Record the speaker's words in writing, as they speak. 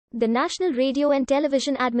The National Radio and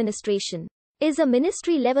Television Administration is a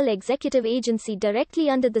ministry-level executive agency directly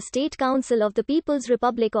under the State Council of the People's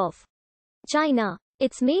Republic of China.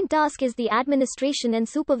 Its main task is the administration and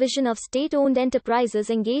supervision of state-owned enterprises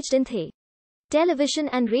engaged in the television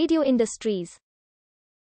and radio industries.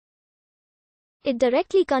 It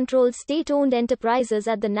directly controls state-owned enterprises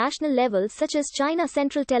at the national level such as China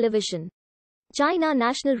Central Television, China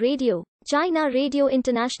National Radio, China Radio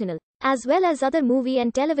International, as well as other movie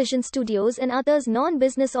and television studios and others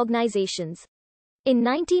non-business organizations. In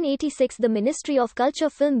 1986, the Ministry of Culture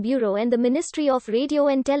Film Bureau and the Ministry of Radio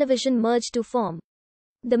and Television merged to form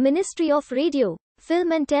the Ministry of Radio,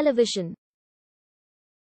 Film and Television.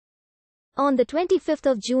 On the 25th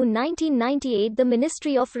of June 1998, the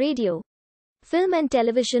Ministry of Radio, Film and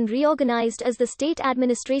Television reorganized as the State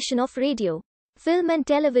Administration of Radio, Film and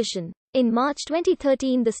Television. In March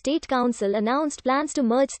 2013, the State Council announced plans to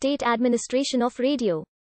merge State Administration of Radio,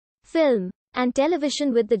 Film, and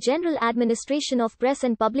Television with the General Administration of Press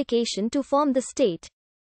and Publication to form the State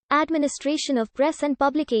Administration of Press and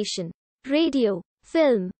Publication, Radio,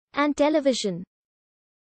 Film, and Television.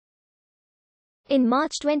 In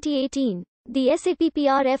March 2018, the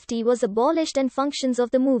SAPPRFT was abolished and functions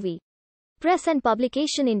of the movie, press and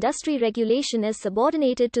publication industry regulation is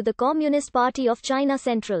subordinated to the Communist Party of China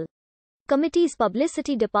Central Committee's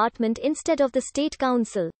Publicity Department instead of the State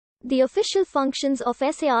Council. The official functions of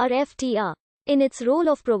SARFT are, in its role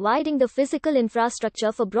of providing the physical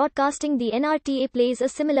infrastructure for broadcasting, the NRTA plays a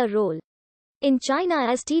similar role in China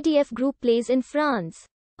as TDF Group plays in France,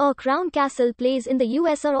 or Crown Castle plays in the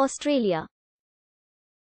US or Australia.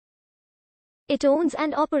 It owns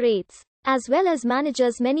and operates, as well as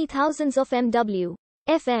manages many thousands of MW,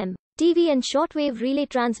 FM, TV and shortwave relay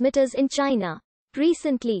transmitters in China.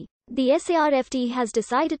 Recently, the SARFT has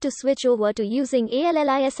decided to switch over to using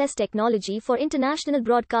ALLISS technology for international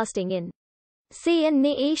broadcasting in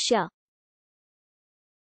CNA Asia.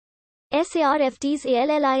 SARFT's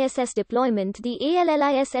ALLISS deployment. The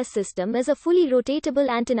ALLISS system is a fully rotatable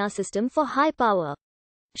antenna system for high-power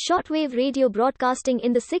shortwave radio broadcasting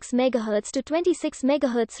in the 6 MHz to 26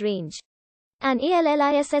 MHz range. An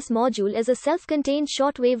ALLISS module is a self-contained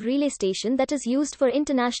shortwave relay station that is used for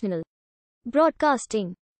international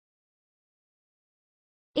broadcasting.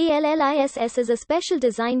 ALLISS is a special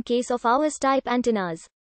design case of ours-type antennas.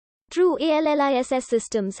 True ALLISS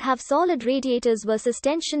systems have solid radiators versus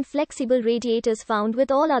tension-flexible radiators found with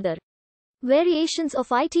all other variations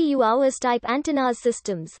of ITU ours-type antennas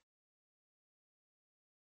systems.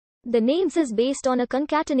 The names is based on a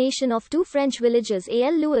concatenation of two French villages,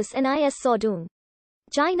 A.L. Louis and I.S. Sordung.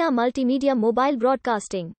 China Multimedia Mobile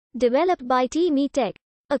Broadcasting, developed by TME Tech,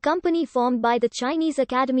 a company formed by the Chinese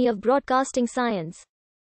Academy of Broadcasting Science.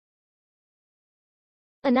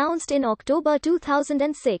 Announced in October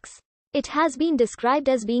 2006. It has been described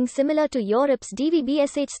as being similar to Europe's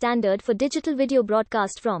DVB-SH standard for digital video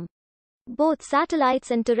broadcast from both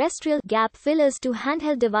satellites and terrestrial gap fillers to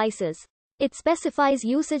handheld devices. It specifies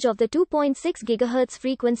usage of the 2.6 GHz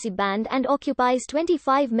frequency band and occupies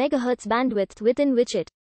 25 MHz bandwidth, within which it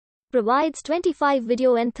provides 25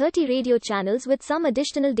 video and 30 radio channels with some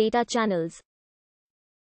additional data channels.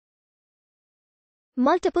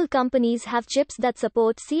 Multiple companies have chips that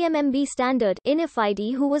support CMMB standard.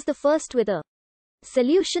 NFID, who was the first with a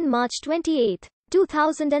solution, March 28,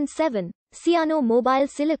 2007. Ciano Mobile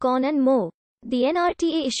Silicon and Mo. The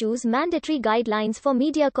NRTA issues mandatory guidelines for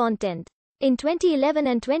media content. In 2011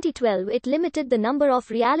 and 2012, it limited the number of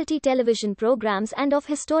reality television programs and of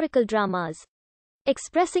historical dramas,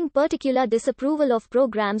 expressing particular disapproval of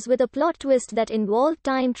programs with a plot twist that involved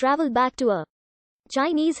time travel back to a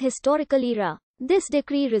Chinese historical era. This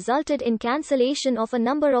decree resulted in cancellation of a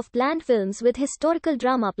number of planned films with historical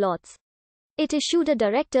drama plots. It issued a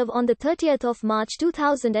directive on the 30th of March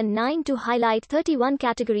 2009 to highlight 31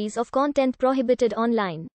 categories of content prohibited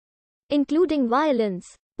online, including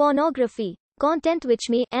violence, pornography, content which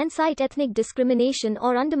may incite ethnic discrimination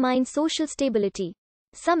or undermine social stability.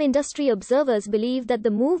 Some industry observers believe that the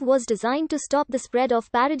move was designed to stop the spread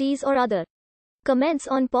of parodies or other comments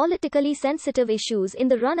on politically sensitive issues in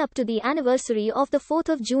the run-up to the anniversary of the 4th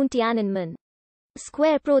of June Tiananmen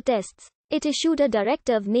Square protests. It issued a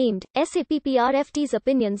directive named SAPPRFT's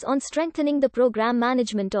Opinions on Strengthening the Program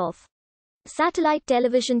Management of Satellite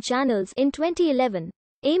Television Channels in 2011,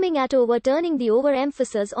 aiming at overturning the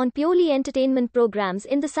overemphasis on purely entertainment programs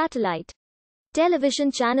in the satellite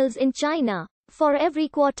television channels in China. For every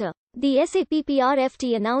quarter, the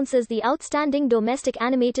SAPPRFT announces the outstanding domestic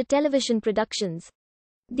animated television productions.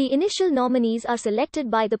 The initial nominees are selected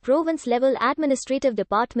by the province-level administrative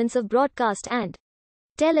departments of broadcast and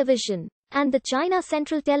television. and the China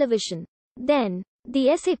Central Television. Then, the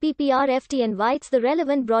SAPPRFT invites the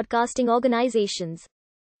relevant broadcasting organizations,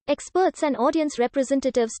 experts and audience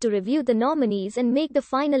representatives to review the nominees and make the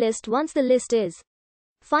finalist once the list is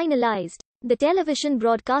finalized. The television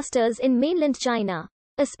broadcasters in mainland China,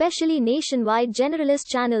 especially nationwide generalist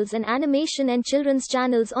channels and animation and children's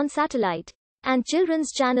channels on satellite, and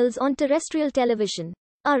children's channels on terrestrial television,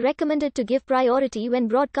 are recommended to give priority when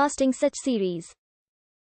broadcasting such series.